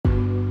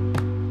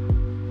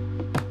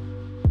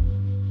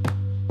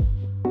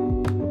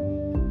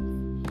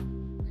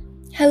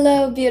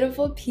Hello,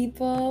 beautiful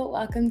people.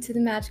 Welcome to the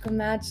Magical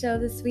Mad Show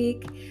this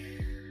week.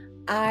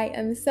 I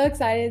am so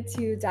excited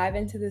to dive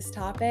into this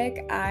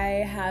topic.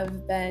 I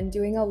have been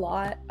doing a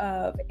lot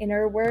of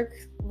inner work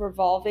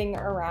revolving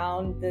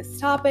around this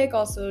topic,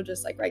 also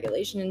just like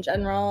regulation in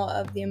general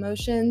of the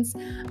emotions.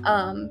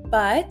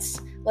 But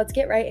let's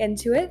get right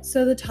into it.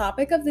 So, the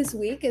topic of this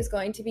week is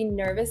going to be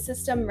nervous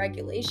system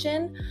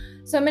regulation.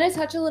 So, I'm going to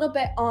touch a little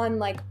bit on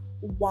like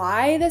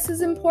why this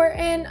is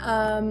important,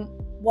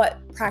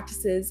 what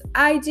practices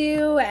I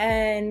do,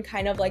 and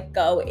kind of like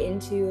go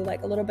into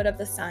like a little bit of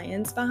the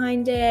science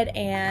behind it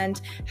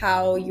and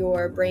how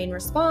your brain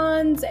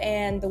responds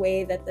and the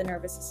way that the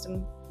nervous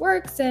system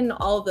works and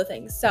all of the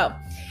things. So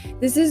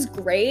this is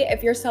great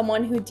if you're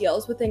someone who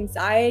deals with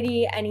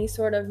anxiety, any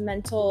sort of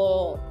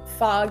mental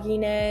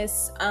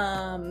fogginess,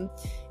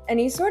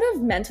 any sort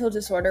of mental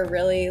disorder.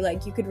 Really,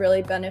 like, you could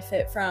really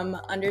benefit from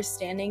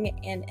understanding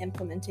and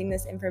implementing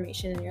this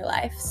information in your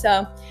life.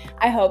 So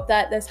I hope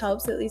that this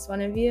helps at least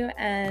one of you,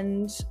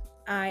 and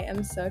I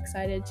am so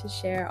excited to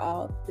share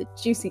all the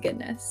juicy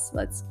goodness.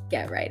 Let's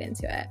get right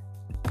into it.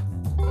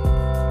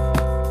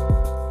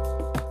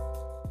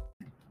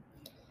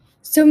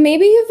 So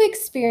maybe you've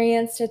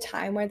experienced a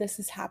time where this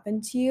has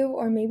happened to you,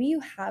 or maybe you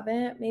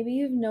haven't. Maybe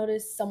you've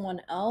noticed someone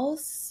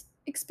else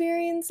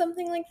experience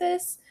something like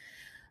this.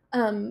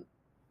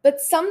 But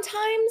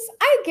sometimes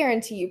I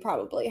guarantee you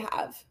probably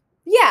have.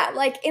 Yeah,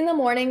 like in the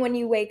morning when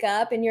you wake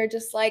up and you're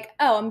just like,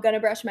 "Oh, I'm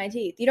gonna brush my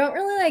teeth." You don't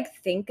really like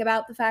think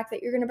about the fact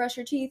that you're gonna brush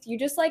your teeth. You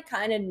just like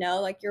kind of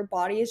know, like your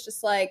body is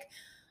just like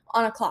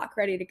on a clock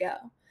ready to go.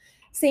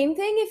 Same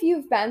thing if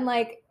you've been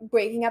like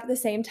waking up at the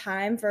same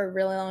time for a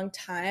really long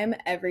time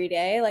every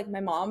day. Like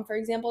my mom, for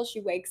example,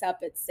 she wakes up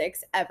at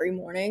 6 every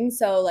morning.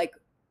 So like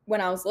when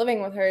I was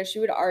living with her, she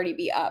would already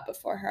be up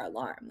before her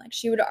alarm. Like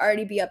she would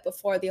already be up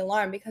before the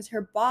alarm because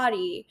her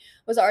body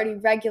was already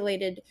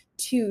regulated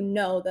to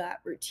know that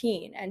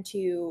routine and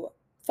to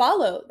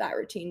follow that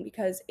routine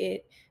because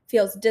it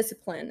feels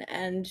discipline,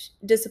 and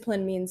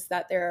discipline means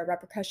that there are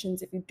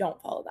repercussions if you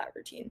don't follow that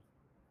routine.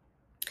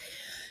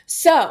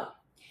 So,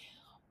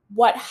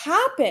 what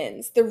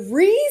happens, the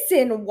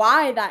reason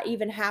why that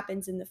even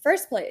happens in the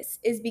first place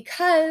is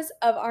because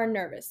of our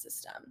nervous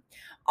system.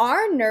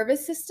 Our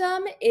nervous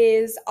system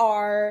is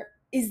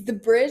the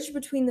bridge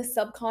between the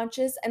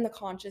subconscious and the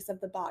conscious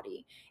of the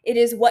body. It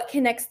is what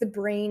connects the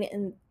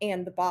brain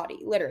and the body,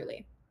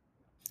 literally.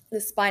 The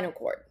spinal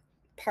cord,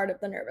 part of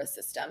the nervous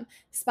system.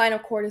 Spinal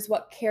cord is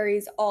what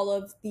carries all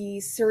of the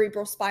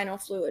cerebral spinal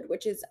fluid,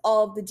 which is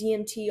all of the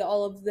DMT,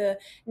 all of the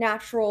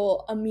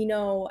natural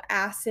amino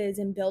acids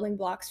and building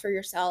blocks for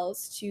your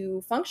cells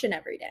to function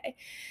every day.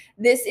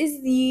 This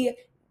is the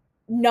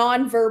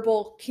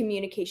nonverbal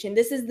communication.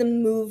 This is the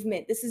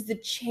movement. This is the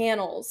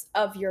channels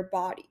of your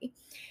body.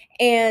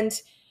 And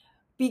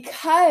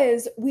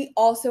because we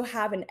also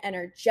have an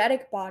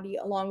energetic body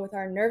along with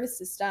our nervous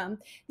system,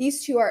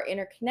 these two are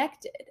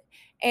interconnected.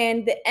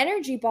 And the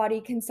energy body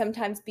can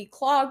sometimes be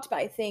clogged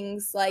by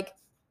things like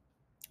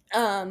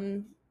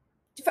um,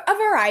 a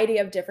variety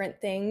of different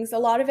things. A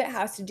lot of it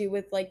has to do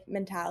with like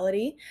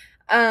mentality.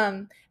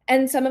 Um,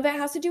 and some of it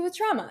has to do with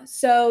trauma.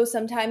 So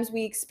sometimes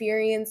we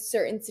experience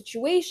certain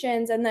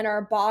situations and then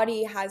our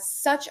body has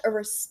such a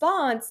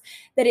response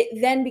that it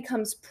then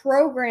becomes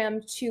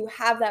programmed to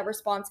have that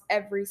response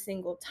every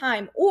single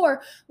time.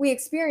 Or we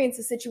experience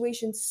a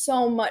situation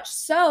so much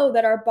so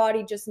that our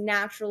body just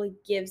naturally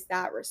gives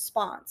that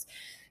response.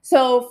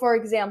 So, for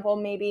example,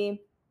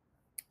 maybe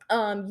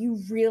you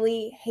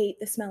really hate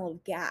the smell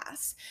of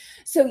gas.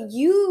 So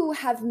you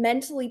have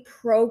mentally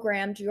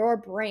programmed your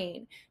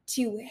brain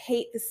to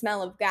hate the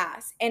smell of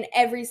gas. And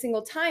every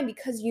single time,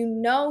 because you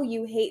know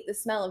you hate the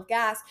smell of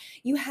gas,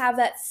 you have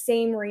that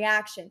same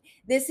reaction.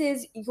 This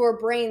is your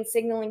brain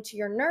signaling to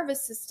your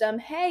nervous system,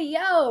 hey,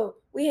 yo,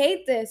 we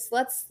hate this.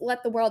 Let's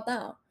let the world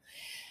know.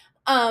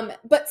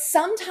 But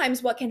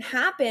sometimes what can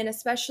happen,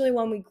 especially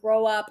when we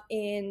grow up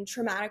in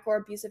traumatic or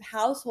abusive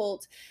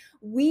households,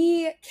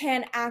 we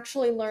can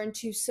actually learn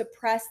to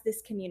suppress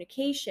this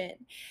communication.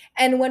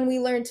 And when we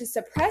learn to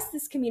suppress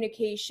this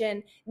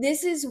communication,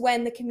 this is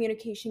when the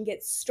communication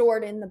gets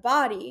stored in the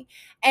body.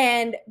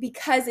 And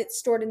because it's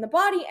stored in the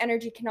body,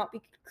 energy cannot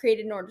be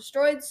created nor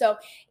destroyed. So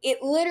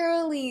it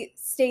literally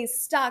stays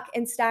stuck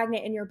and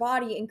stagnant in your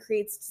body and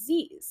creates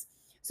disease.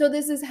 So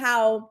this is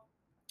how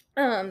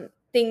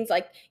things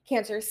like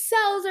cancer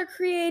cells are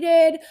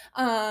created.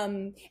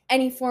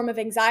 Any form of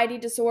anxiety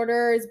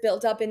disorder is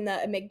built up in the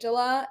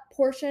amygdala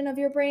portion of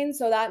your brain.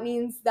 So that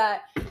means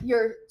that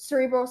your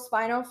cerebral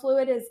spinal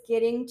fluid is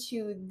getting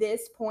to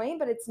this point,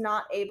 but it's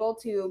not able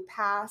to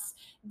pass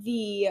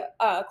the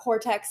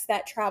cortex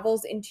that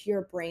travels into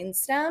your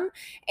brainstem,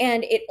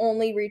 and it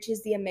only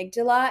reaches the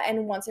amygdala.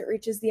 And once it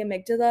reaches the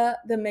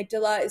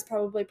amygdala is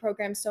probably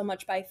programmed so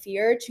much by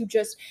fear to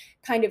just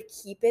kind of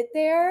keep it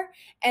there.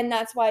 And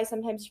that's why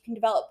sometimes you can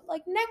develop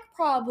like neck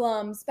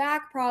problems,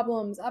 back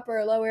problems,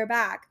 upper, lower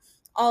back,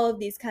 all of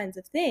these kinds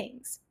of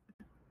things.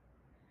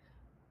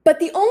 But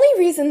the only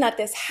reason that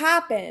this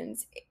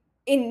happens,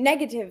 in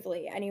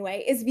negatively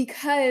anyway, is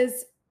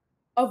because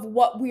of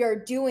what we are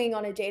doing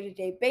on a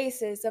day-to-day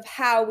basis, of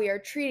how we are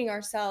treating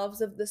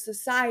ourselves, of the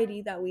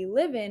society that we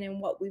live in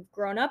and what we've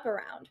grown up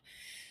around.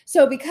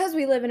 So because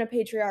we live in a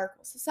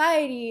patriarchal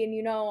society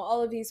and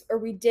all of these, or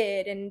we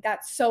did, and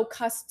that's so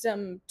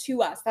custom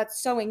to us,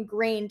 that's so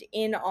ingrained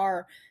in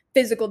our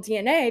physical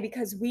DNA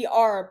because we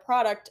are a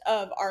product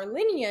of our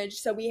lineage.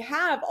 So we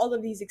have all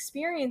of these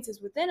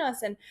experiences within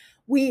us, and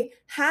we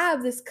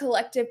have this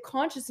collective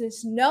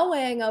consciousness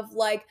knowing of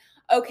like,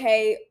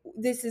 okay,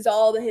 this is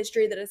all the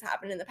history that has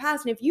happened in the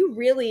past. And if you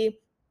really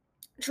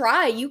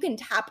try, you can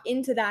tap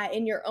into that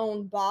in your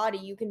own body.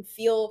 You can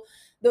feel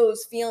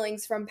those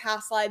feelings from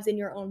past lives in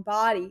your own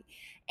body.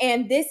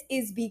 And this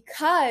is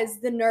because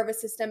the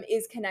nervous system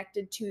is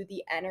connected to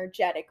the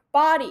energetic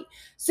body.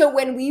 So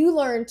when we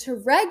learn to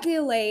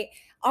regulate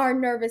our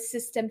nervous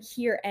system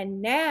here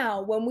and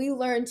now, when we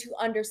learn to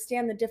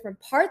understand the different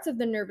parts of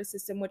the nervous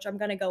system, which I'm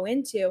going to go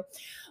into,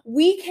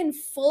 we can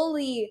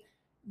fully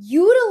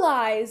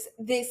utilize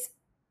this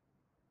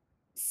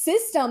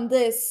system,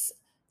 this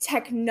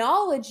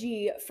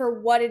technology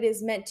for what it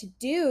is meant to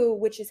do,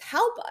 which is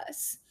help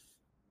us.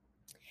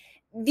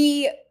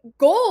 The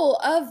goal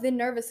of the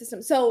nervous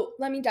system. So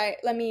let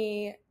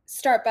me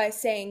start by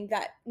saying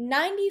that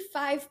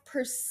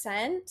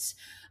 95%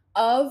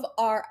 of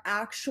our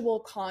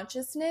actual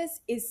consciousness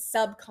is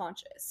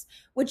subconscious,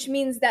 which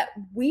means that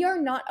we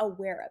are not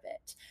aware of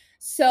it.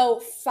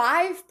 So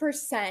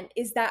 5%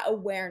 is that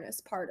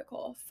awareness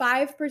particle.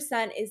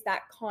 5% is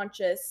that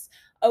conscious,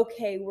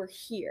 okay, we're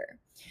here.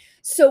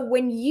 So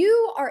when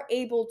you are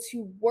able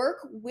to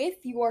work with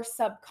your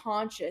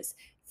subconscious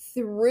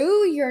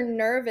through your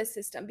nervous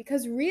system,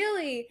 because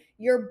really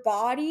your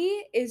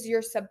body is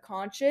your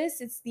subconscious,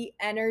 it's the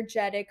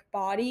energetic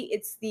body,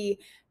 it's the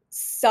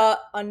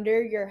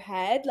under your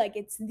head, like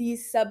it's the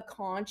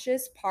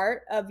subconscious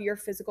part of your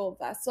physical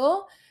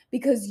vessel,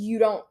 because you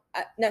don't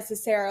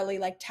necessarily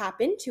like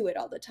tap into it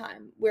all the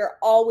time. We're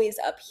always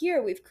up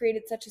here. We've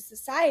created such a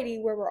society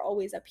where we're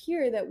always up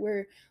here that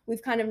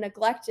we've kind of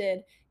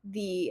neglected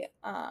the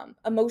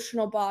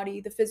emotional body,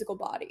 the physical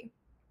body.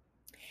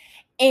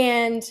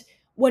 And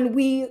when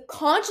we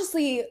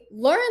consciously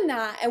learn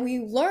that and we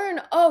learn,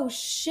 oh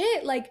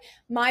shit, like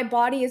my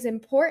body is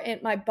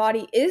important, my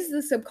body is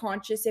the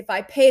subconscious. If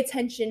I pay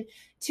attention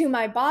to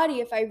my body,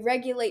 if I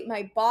regulate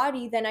my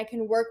body, then I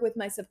can work with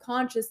my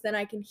subconscious, then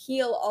I can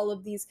heal all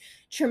of these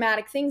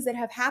traumatic things that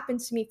have happened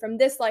to me from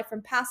this life,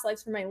 from past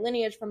lives, from my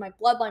lineage, from my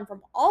bloodline,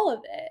 from all of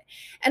it.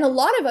 And a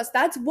lot of us,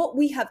 that's what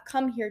we have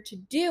come here to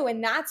do.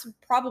 And that's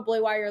probably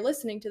why you're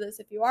listening to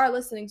this. If you are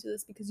listening to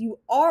this, because you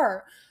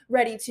are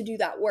ready to do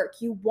that work.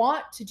 You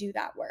want to do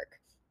that work.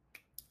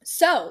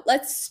 So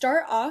let's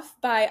start off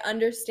by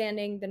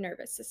understanding the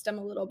nervous system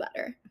a little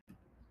better.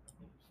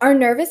 Our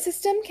nervous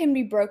system can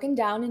be broken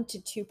down into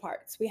two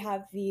parts. We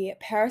have the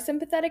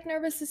parasympathetic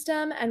nervous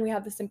system and we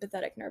have the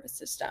sympathetic nervous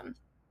system.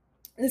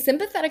 The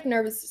sympathetic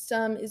nervous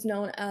system is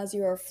known as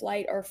your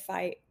flight or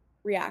fight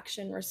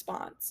reaction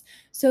response.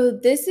 So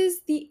this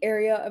is the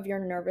area of your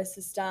nervous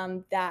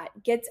system that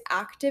gets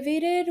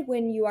activated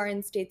when you are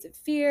in states of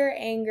fear,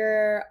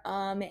 anger,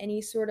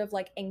 any sort of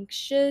like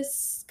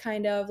anxious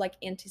kind of like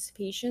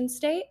anticipation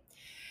state.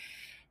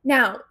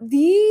 Now,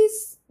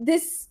 this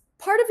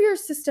part of your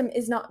system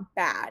is not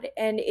bad,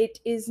 and it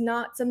is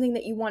not something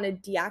that you want to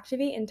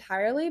deactivate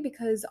entirely,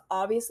 because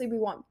obviously we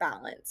want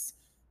balance.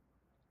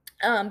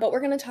 But we're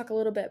going to talk a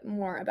little bit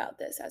more about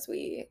this as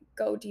we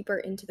go deeper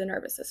into the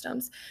nervous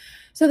systems.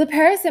 So the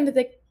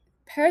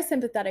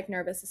parasympathetic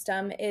nervous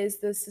system is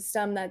the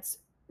system that's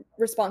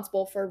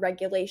responsible for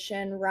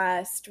regulation,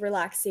 rest,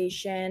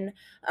 relaxation,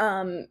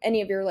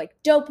 any of your like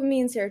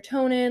dopamine,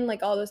 serotonin,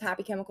 like all those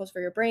happy chemicals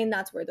for your brain.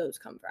 That's where those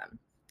come from,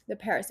 the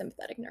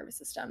parasympathetic nervous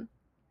system.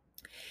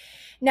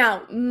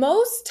 Now,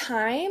 most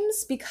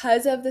times,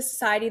 because of the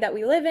society that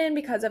we live in,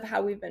 because of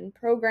how we've been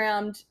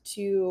programmed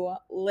to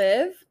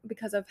live,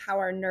 because of how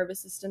our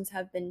nervous systems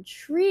have been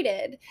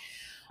treated,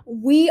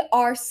 we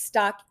are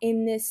stuck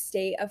in this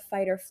state of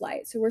fight or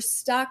flight. So we're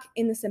stuck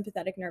in the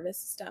sympathetic nervous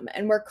system,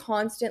 and we're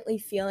constantly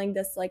feeling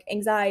this like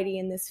anxiety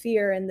and this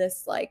fear and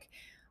this like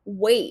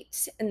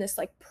weight and this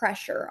like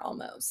pressure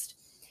almost.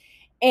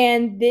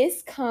 And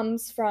this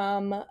comes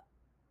from,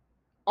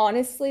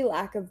 honestly,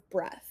 lack of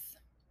breath.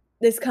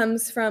 This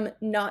comes from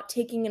not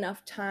taking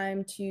enough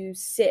time to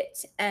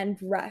sit and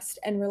rest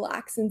and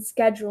relax, and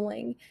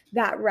scheduling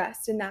that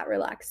rest and that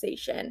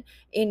relaxation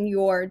in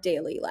your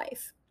daily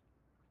life.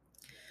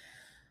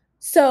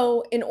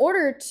 So, in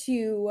order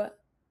to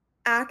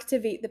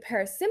activate the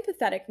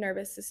parasympathetic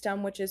nervous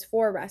system, which is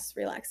for rest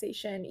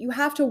relaxation, you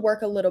have to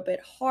work a little bit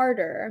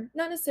harder,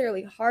 not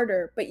necessarily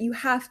harder, but you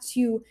have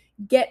to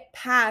get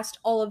past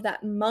all of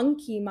that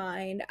monkey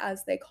mind,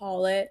 as they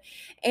call it,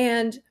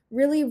 and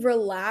really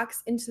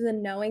relax into the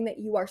knowing that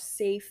you are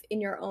safe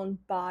in your own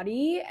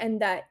body and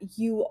that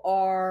you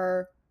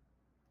are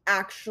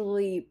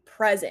actually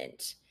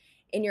present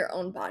in your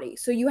own body.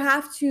 So you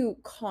have to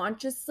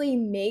consciously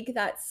make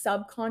that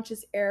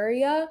subconscious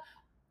area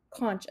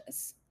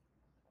conscious.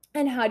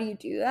 And how do you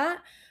do that?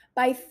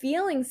 by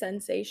feeling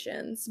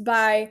sensations,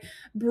 by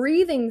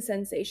breathing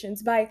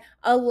sensations, by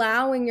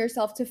allowing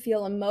yourself to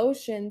feel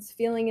emotions,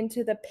 feeling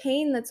into the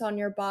pain that's on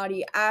your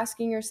body,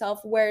 asking yourself,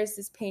 where is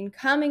this pain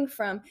coming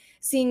from?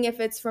 Seeing if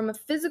it's from a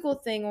physical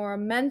thing or a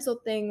mental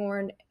thing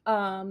or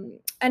an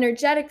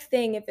energetic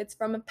thing, if it's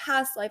from a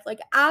past life, like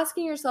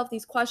asking yourself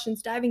these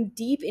questions, diving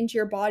deep into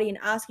your body and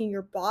asking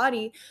your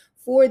body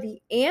for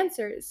the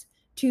answers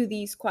to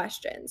these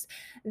questions.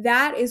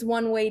 That is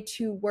one way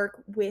to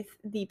work with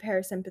the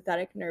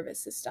parasympathetic nervous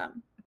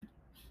system.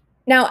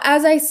 Now,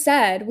 as I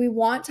said, we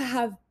want to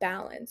have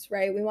balance,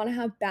 right? We want to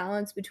have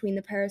balance between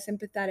the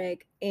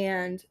parasympathetic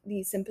and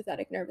the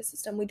sympathetic nervous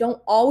system. We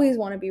don't always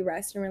want to be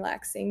rest and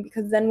relaxing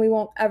because then we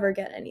won't ever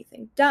get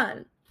anything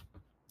done.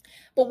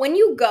 But when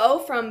you go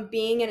from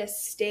being in a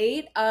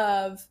state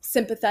of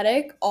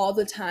sympathetic all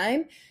the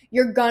time,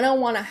 you're gonna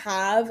want to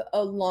have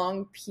a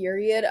long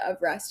period of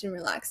rest and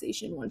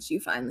relaxation once you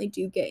finally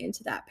do get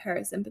into that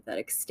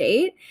parasympathetic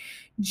state,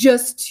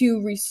 just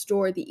to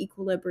restore the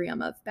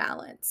equilibrium of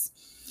balance.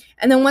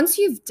 And then once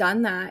you've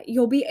done that,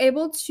 you'll be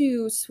able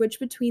to switch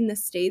between the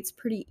states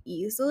pretty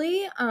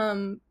easily,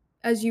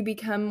 as you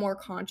become more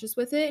conscious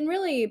with it. And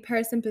really,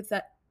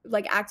 parasympathetic,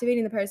 like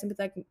activating the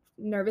parasympathetic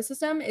nervous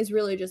system, is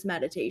really just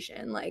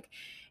meditation. Like,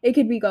 it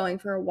could be going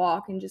for a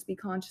walk and just be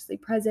consciously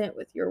present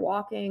with your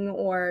walking,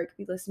 or it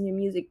could be listening to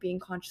music, being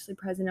consciously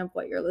present of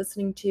what you're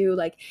listening to.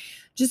 Like,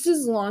 just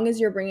as long as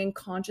you're bringing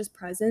conscious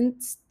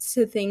presence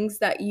to things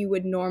that you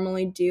would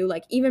normally do,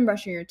 like even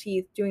brushing your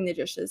teeth, doing the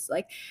dishes,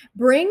 like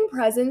bring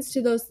presence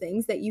to those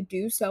things that you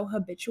do so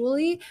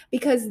habitually,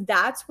 because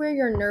that's where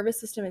your nervous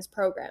system is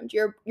programmed.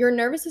 Your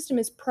nervous system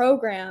is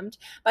programmed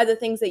by the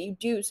things that you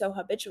do so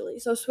habitually.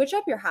 So switch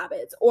up your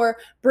habits, or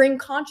bring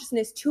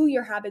consciousness to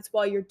your habits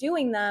while you're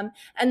doing them,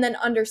 and then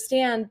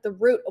understand the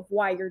root of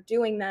why you're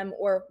doing them,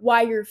 or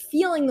why you're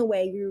feeling the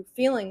way you're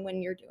feeling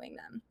when you're doing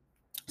them.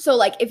 So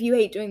like if you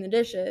hate doing the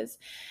dishes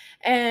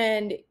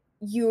and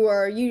you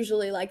are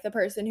usually like the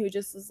person who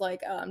just is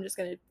like, oh, I'm just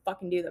going to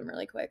fucking do them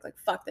really quick. Like,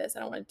 fuck this. I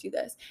don't want to do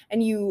this.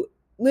 And you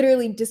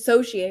literally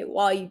dissociate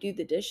while you do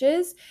the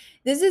dishes.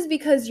 This is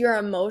because you're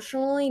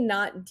emotionally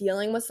not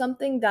dealing with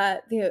something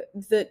that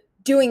the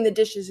doing the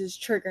dishes is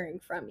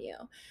triggering from you.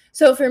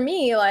 So for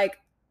me, like,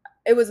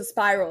 it was a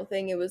spiral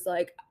thing. It was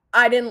like,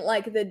 I didn't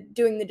like the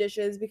doing the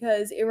dishes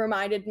because it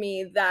reminded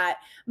me that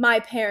my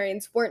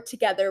parents weren't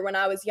together when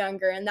I was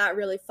younger, and that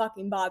really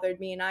fucking bothered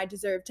me, and I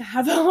deserved to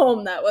have a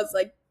home that was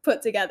like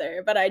put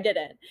together, but I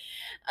didn't.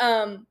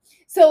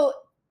 So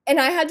and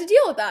I had to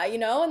deal with that,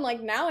 and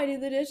like now I do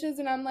the dishes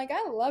and I'm like,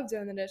 I love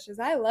doing the dishes.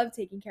 I love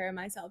taking care of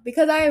myself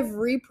because I have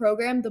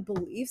reprogrammed the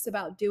beliefs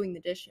about doing the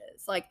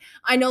dishes. Like,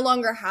 I no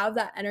longer have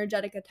that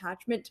energetic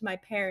attachment to my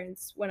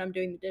parents when I'm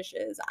doing the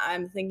dishes.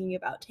 I'm thinking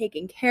about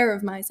taking care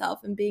of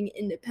myself and being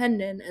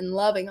independent and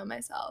loving on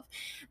myself.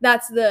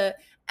 That's the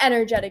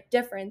energetic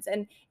difference.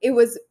 And it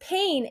was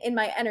pain in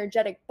my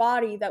energetic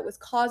body that was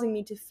causing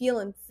me to feel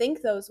and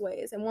think those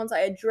ways. And once I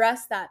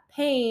addressed that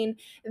pain,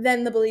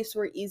 then the beliefs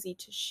were easy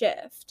to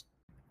shift.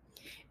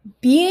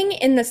 Being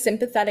in the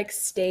sympathetic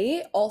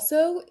state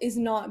also is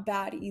not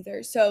bad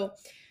either. So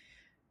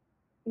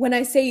when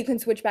I say you can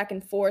switch back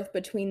and forth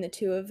between the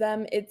two of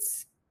them,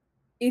 it's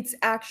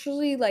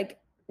actually like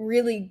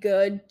really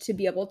good to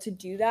be able to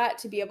do that,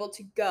 to be able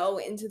to go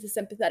into the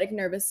sympathetic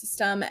nervous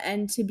system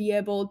and to be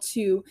able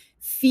to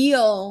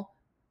feel,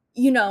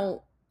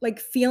 like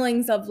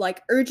feelings of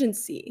like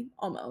urgency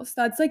almost.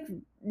 That's like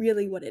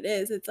really what it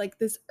is. It's like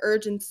this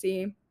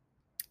urgency,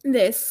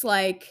 this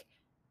like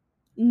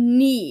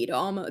need,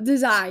 almost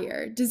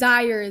desire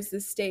is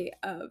the state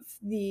of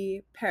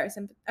the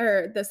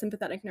the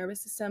sympathetic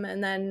nervous system,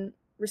 and then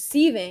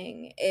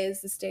receiving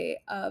is the state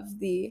of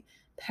the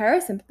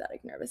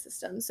parasympathetic nervous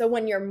system. So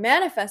when you're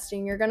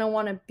manifesting, you're going to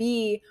want to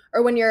be,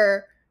 or when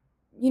you're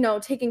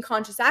taking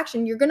conscious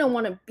action, you're going to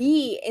want to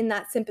be in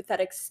that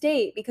sympathetic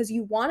state because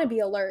you want to be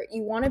alert,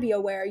 you want to be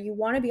aware, you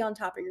want to be on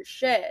top of your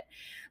shit.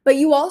 But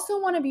you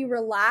also want to be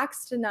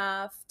relaxed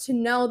enough to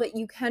know that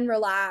you can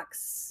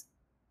relax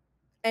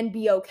and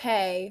be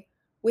okay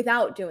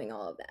without doing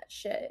all of that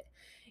shit.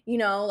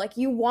 Like,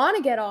 you want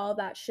to get all of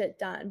that shit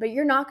done, but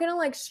you're not going to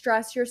like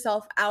stress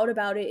yourself out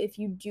about it if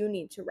you do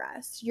need to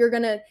rest. You're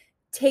going to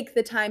take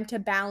the time to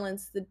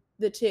balance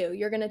the two.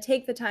 You're going to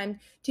take the time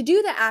to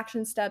do the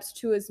action steps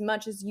to as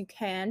much as you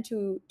can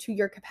to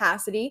your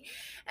capacity.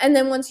 And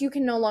then once you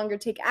can no longer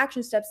take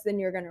action steps, then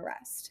you're going to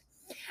rest.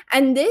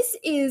 And this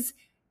is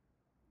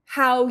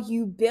how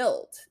you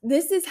build.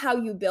 This is how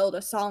you build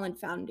a solid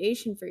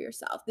foundation for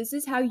yourself. This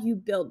is how you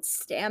build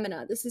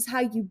stamina. This is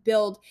how you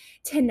build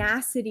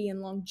tenacity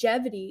and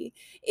longevity,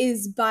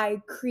 is by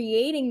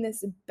creating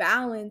this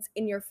balance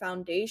in your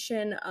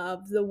foundation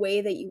of the way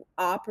that you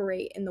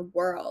operate in the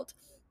world,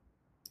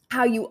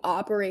 how you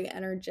operate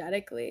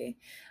energetically.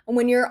 And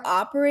when you're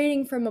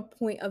operating from a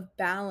point of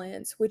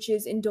balance, which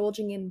is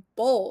indulging in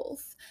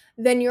both,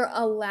 then you're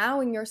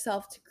allowing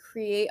yourself to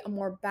create a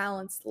more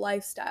balanced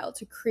lifestyle,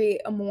 to create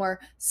a more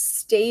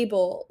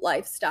stable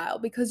lifestyle,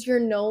 because you're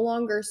no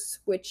longer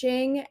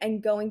switching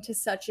and going to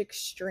such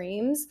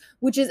extremes,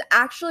 which is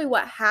actually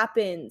what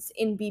happens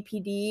in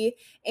BPD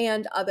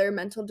and other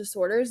mental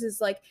disorders. Is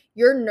like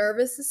your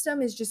nervous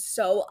system is just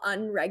so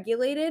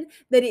unregulated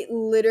that it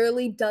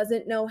literally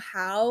doesn't know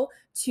how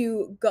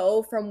to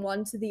go from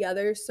one to the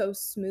other so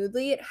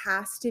smoothly. It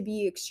has to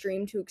be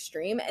extreme to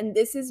extreme. And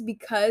this is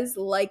because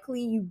likely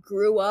you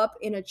grew up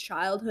in a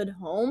childhood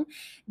home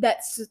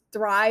that's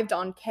thrived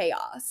on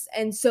chaos.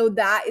 And so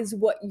that is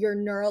what your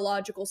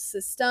neurological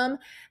system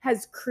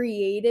has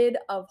created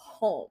of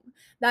home.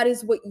 That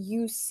is what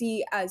you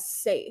see as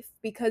safe,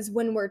 because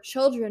when we're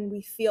children,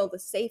 we feel the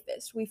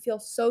safest. We feel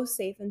so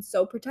safe and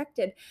so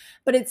protected.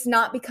 But it's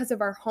not because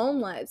of our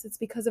home lives, it's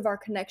because of our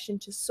connection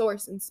to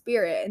source and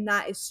spirit. And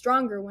that is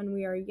stronger when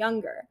we are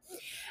younger.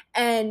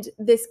 And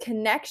this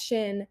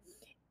connection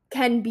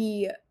can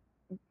be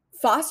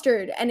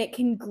fostered and it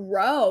can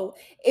grow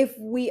if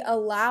we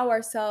allow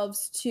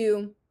ourselves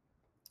to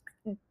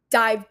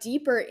dive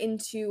deeper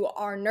into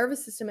our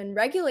nervous system and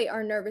regulate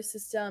our nervous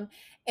system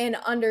and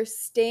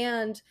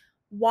understand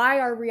why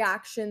our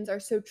reactions are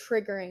so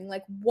triggering.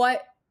 Like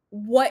what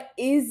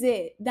is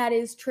it that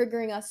is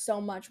triggering us so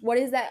much? What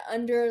is that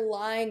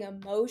underlying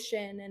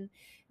emotion? And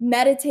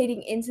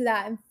meditating into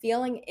that and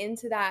feeling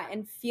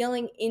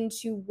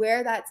into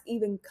where that's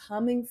even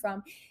coming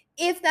from,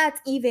 if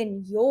that's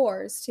even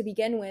yours to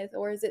begin with,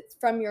 or is it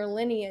from your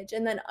lineage,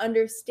 and then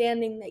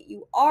understanding that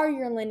you are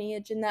your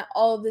lineage and that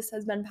all of this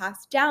has been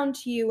passed down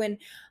to you. And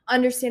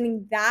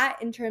understanding that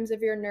in terms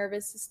of your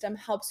nervous system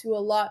helps you a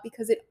lot,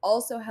 because it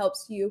also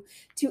helps you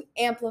to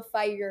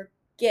amplify your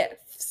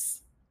gifts.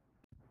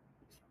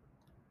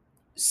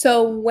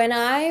 So when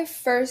I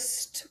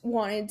first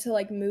wanted to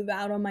like move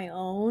out on my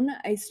own,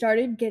 I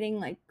started getting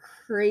like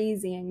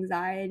crazy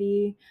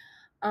anxiety.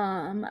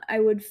 I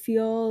would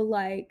feel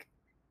like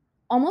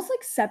almost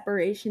like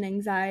separation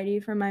anxiety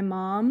from my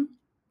mom.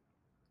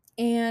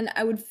 And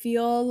I would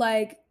feel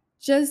like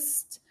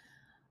just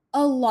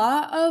a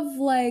lot of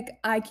like,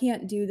 I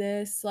can't do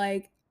this.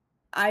 Like,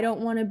 I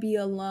don't want to be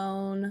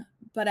alone,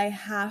 but I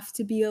have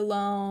to be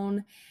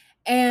alone.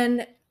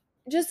 And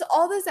just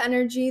all this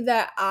energy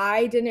that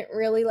I didn't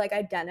really like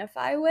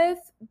identify with,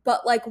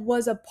 but like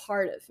was a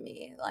part of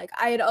me. Like,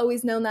 I had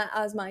always known that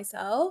as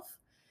myself.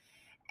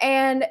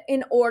 And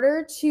in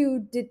order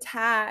to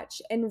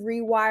detach and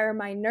rewire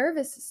my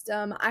nervous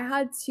system, I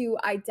had to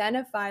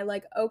identify,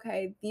 like,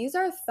 okay, these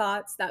are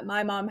thoughts that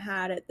my mom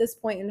had at this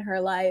point in her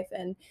life.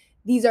 And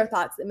these are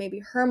thoughts that maybe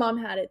her mom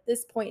had at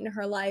this point in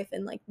her life.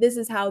 And like, this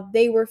is how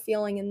they were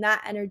feeling. And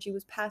that energy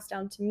was passed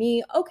down to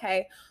me.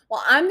 Okay,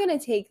 well, I'm going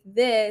to take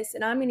this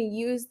and I'm going to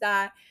use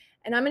that.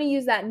 And I'm going to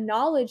use that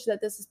knowledge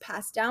that this is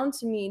passed down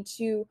to me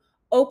to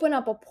open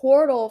up a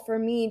portal for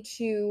me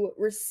to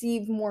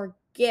receive more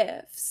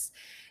gifts.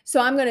 So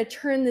I'm going to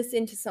turn this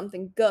into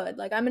something good.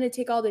 Like, I'm going to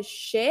take all this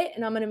shit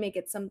and I'm going to make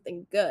it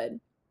something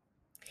good.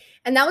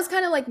 And that was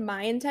kind of like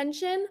my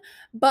intention,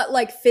 but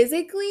like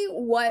physically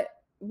what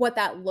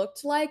that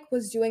looked like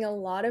was doing a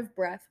lot of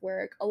breath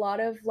work, a lot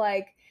of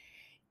like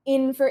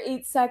in for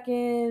 8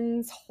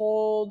 seconds,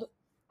 hold,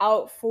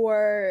 out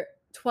for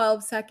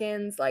 12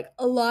 seconds, like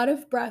a lot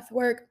of breath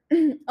work,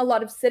 a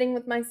lot of sitting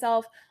with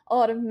myself, a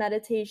lot of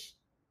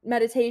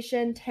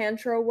meditation,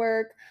 tantra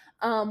work,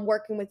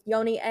 working with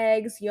yoni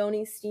eggs,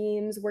 yoni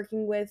steams,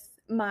 working with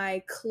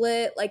my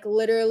clit, like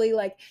literally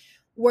like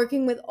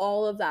working with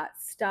all of that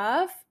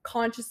stuff,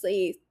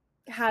 consciously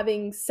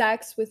having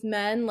sex with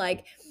men,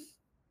 like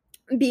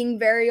being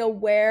very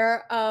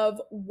aware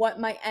of what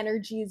my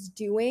energy is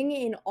doing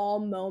in all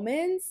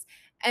moments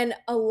and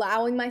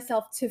allowing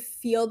myself to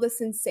feel the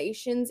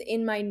sensations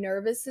in my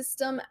nervous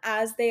system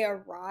as they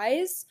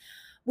arise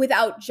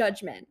without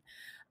judgment.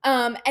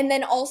 And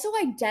then also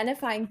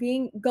identifying,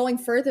 being going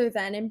further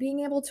then and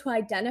being able to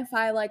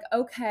identify, like,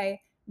 okay,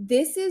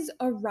 this is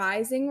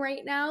arising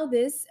right now.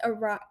 This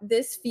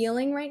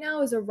feeling right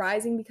now is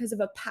arising because of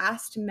a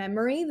past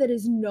memory that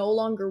is no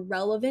longer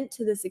relevant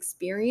to this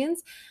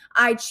experience.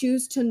 I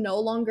choose to no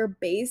longer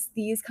base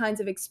these kinds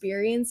of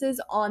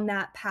experiences on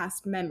that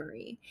past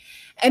memory.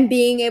 And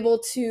being able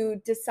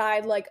to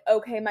decide, like,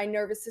 okay, my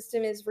nervous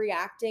system is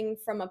reacting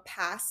from a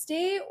past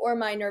state, or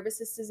my nervous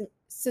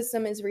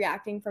system is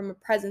reacting from a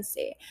present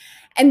state.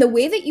 And the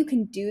way that you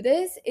can do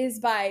this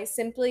is by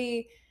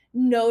simply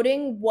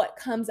noting what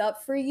comes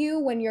up for you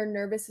when your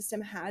nervous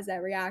system has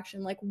that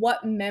reaction. Like,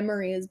 what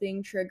memory is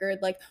being triggered?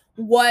 Like,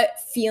 what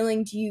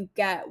feeling do you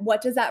get?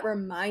 What does that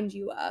remind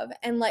you of?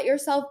 And let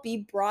yourself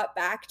be brought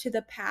back to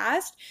the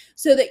past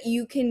so that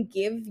you can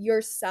give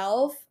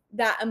yourself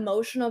that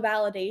emotional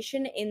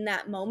validation in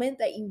that moment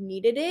that you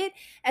needed it,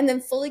 and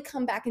then fully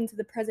come back into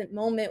the present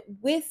moment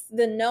with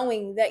the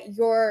knowing that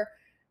your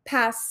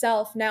past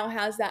self now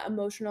has that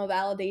emotional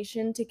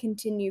validation to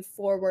continue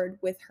forward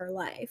with her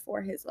life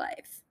or his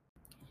life.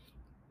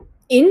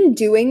 In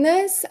doing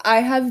this,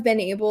 I have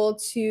been able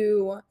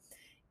to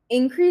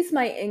increase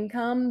my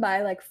income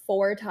by like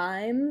 4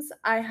 times.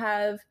 I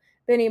have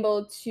been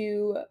able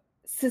to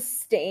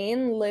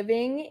sustain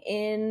living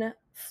in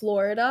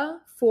Florida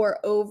for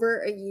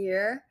over a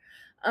year.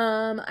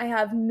 I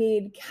have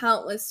made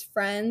countless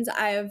friends.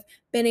 I have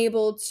been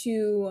able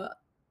to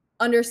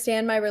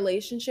understand my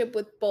relationship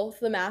with both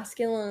the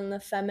masculine and the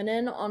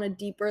feminine on a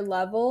deeper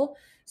level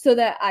so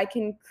that I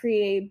can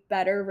create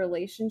better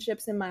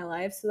relationships in my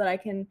life, so that I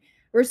can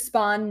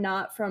respond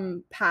not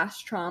from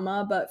past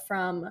trauma, but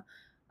from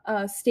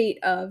a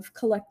state of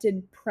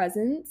collected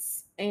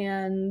presence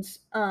and,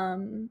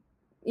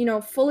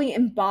 fully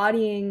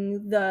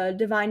embodying the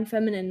divine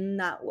feminine in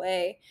that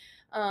way.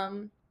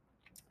 Um,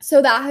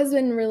 so that has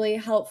been really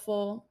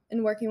helpful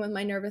in working with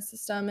my nervous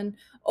system, and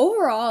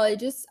overall,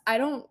 I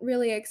don't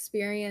really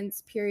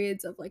experience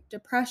periods of, like,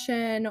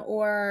 depression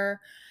or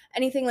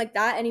anything like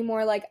that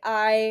anymore. Like,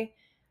 I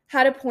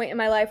had a point in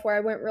my life where I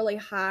went really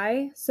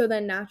high, so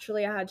then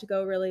naturally I had to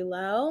go really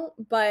low,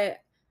 but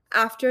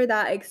after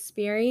that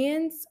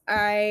experience,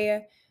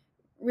 I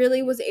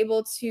really was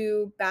able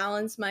to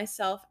balance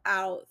myself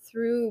out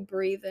through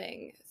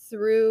breathing,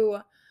 through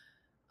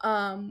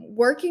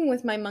working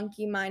with my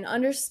monkey mind,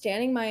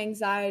 understanding my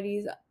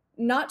anxieties,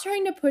 not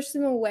trying to push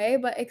them away,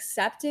 but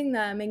accepting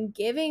them and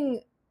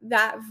giving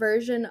that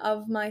version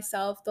of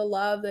myself the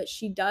love that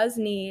she does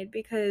need,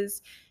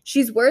 because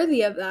she's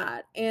worthy of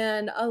that,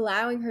 and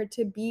allowing her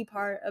to be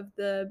part of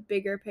the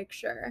bigger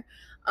picture.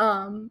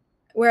 Um,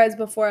 Whereas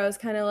before I was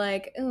kind of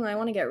like, oh, I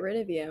want to get rid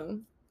of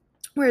you.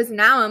 Whereas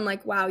now I'm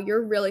like, wow,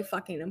 you're really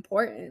fucking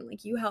important.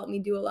 Like, you helped me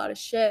do a lot of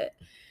shit.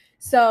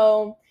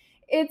 So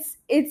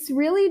it's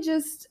really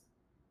just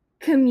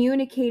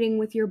communicating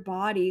with your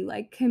body,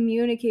 like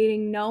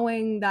communicating,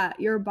 knowing that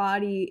your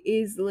body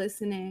is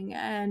listening,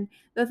 and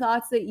the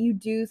thoughts that you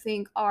do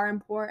think are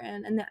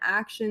important, and the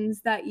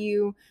actions that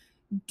you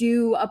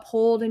do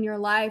uphold in your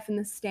life, and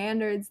the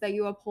standards that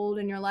you uphold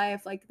in your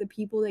life, like the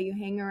people that you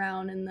hang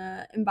around and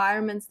the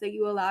environments that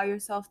you allow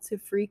yourself to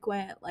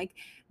frequent, like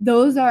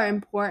those are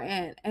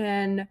important,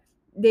 and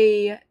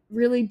they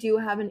really do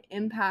have an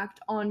impact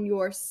on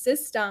your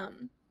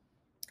system.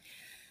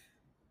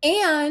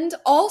 And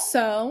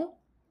also,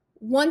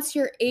 once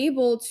you're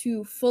able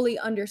to fully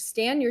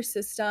understand your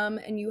system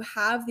and you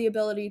have the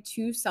ability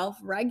to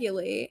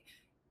self-regulate,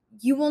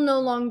 you will no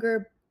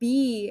longer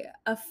be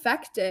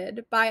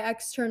affected by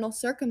external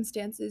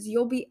circumstances.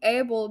 You'll be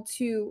able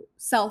to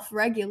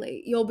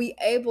self-regulate. You'll be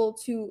able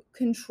to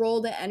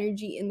control the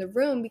energy in the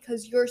room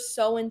because you're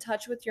so in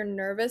touch with your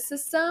nervous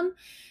system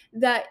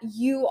that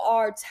you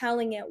are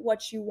telling it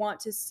what you want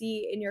to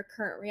see in your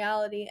current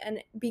reality. And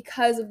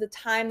because of the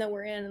time that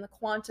we're in and the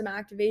quantum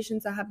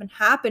activations that have been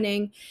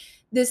happening,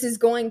 this is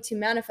going to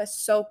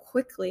manifest so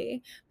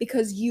quickly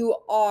because you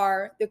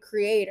are the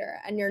creator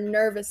and your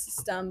nervous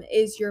system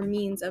is your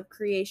means of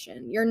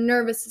creation. Your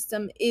nervous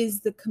system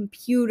is the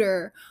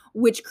computer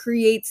which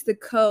creates the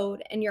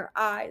code, and your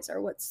eyes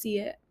are what see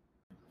it.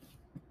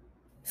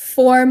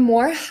 For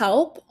more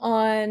help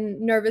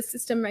on nervous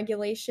system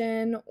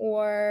regulation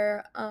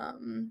or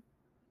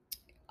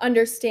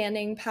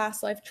understanding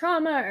past life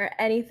trauma or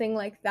anything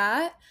like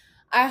that,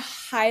 I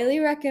highly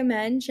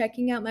recommend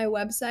checking out my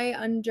website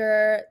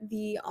under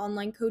the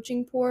online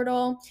coaching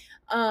portal.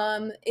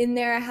 In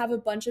there, I have a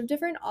bunch of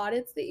different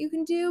audits that you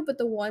can do, but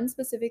the one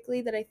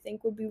specifically that I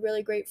think would be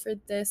really great for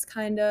this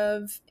kind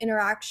of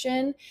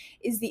interaction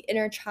is the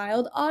inner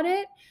child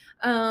audit.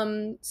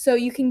 So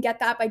you can get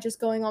that by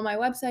just going on my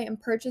website and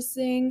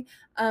purchasing.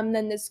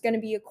 Then there's going to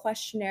be a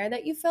questionnaire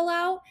that you fill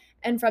out.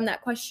 And from that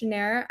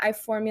questionnaire, I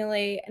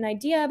formulate an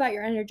idea about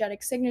your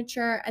energetic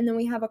signature, and then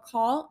we have a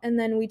call, and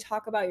then we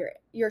talk about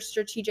your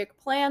strategic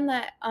plan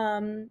that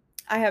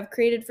I have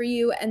created for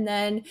you, and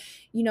then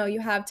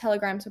you have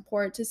Telegram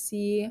support to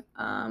see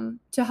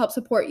to help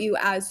support you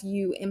as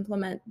you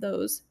implement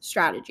those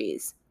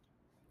strategies.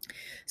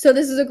 So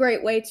this is a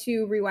great way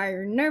to rewire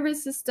your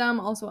nervous system,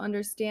 also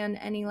understand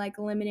any like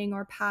limiting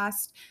or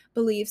past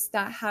beliefs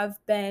that have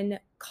been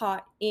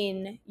caught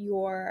in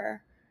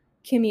your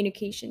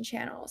communication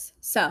channels.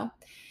 So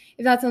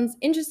if that sounds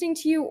interesting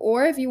to you,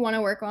 or if you want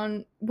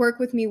to work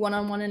with me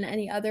one-on-one in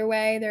any other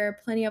way, there are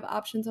plenty of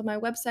options on my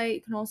website.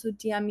 You can also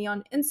DM me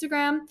on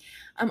Instagram.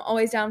 I'm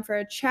always down for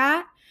a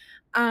chat.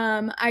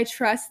 I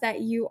trust that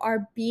you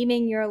are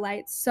beaming your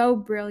light so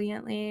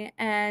brilliantly,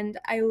 and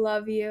I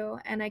love you,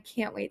 and I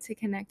can't wait to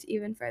connect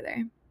even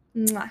further.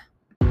 Mwah.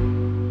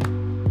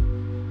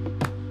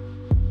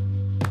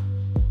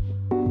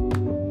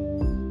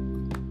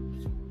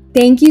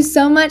 Thank you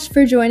so much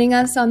for joining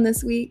us on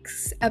this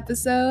week's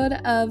episode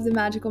of The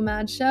Magical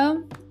Mad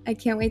Show. I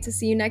can't wait to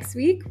see you next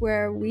week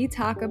where we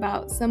talk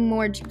about some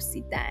more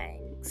juicy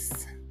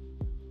things.